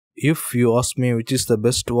If you ask me which is the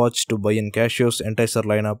best watch to buy in Casio's Enticer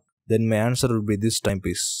lineup, then my answer will be this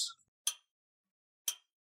timepiece.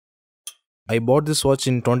 I bought this watch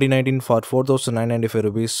in 2019 for 4,995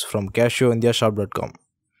 rupees from CasioIndiaShop.com.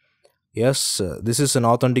 Yes, this is an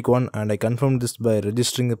authentic one and I confirmed this by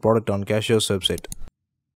registering the product on Casio's website.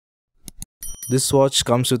 This watch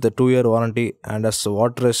comes with a 2-year warranty and has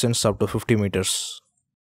water resistance up to 50 meters.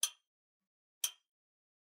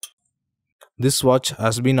 This watch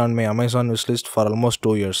has been on my Amazon wishlist for almost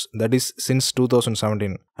 2 years, that is since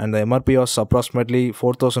 2017, and the MRP was approximately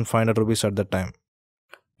 4,500 rupees at that time.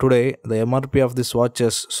 Today, the MRP of this watch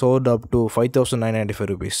has soared up to 5,995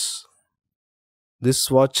 rupees.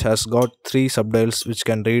 This watch has got 3 subdials which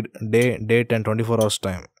can read day, date and 24 hours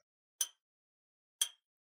time.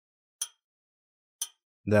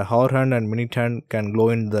 The hour hand and minute hand can glow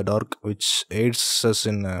in the dark, which aids us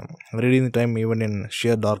in reading the time even in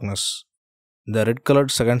sheer darkness. The red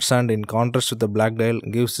colored second stand in contrast with the black dial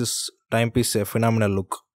gives this timepiece a phenomenal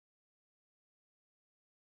look.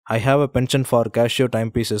 I have a penchant for Casio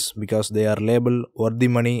timepieces because they are labeled worth the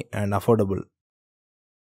money and affordable.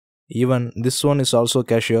 Even this one is also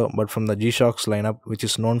Casio but from the G-Shock's lineup, which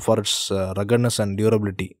is known for its ruggedness and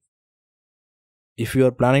durability. If you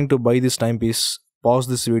are planning to buy this timepiece, pause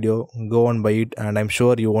this video, go and buy it, and I'm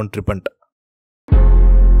sure you won't repent.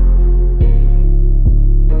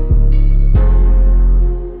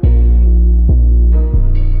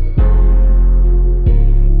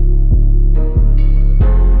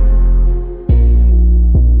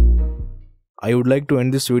 I would like to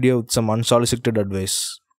end this video with some unsolicited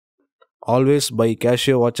advice. Always buy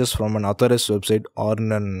Casio watches from an authorized website or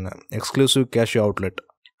in an exclusive Casio outlet.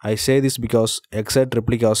 I say this because exact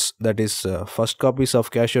replicas, that is first copies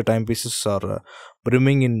of Casio timepieces, are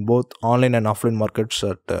brimming in both online and offline markets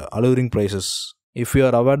at alluring prices. If you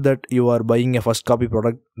are aware that you are buying a first copy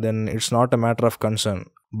product, then it's not a matter of concern.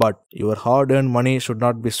 But your hard-earned money should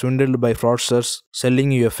not be swindled by fraudsters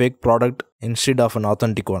selling you a fake product instead of an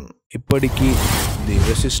authentic one. Ippadiki the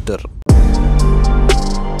Resistor.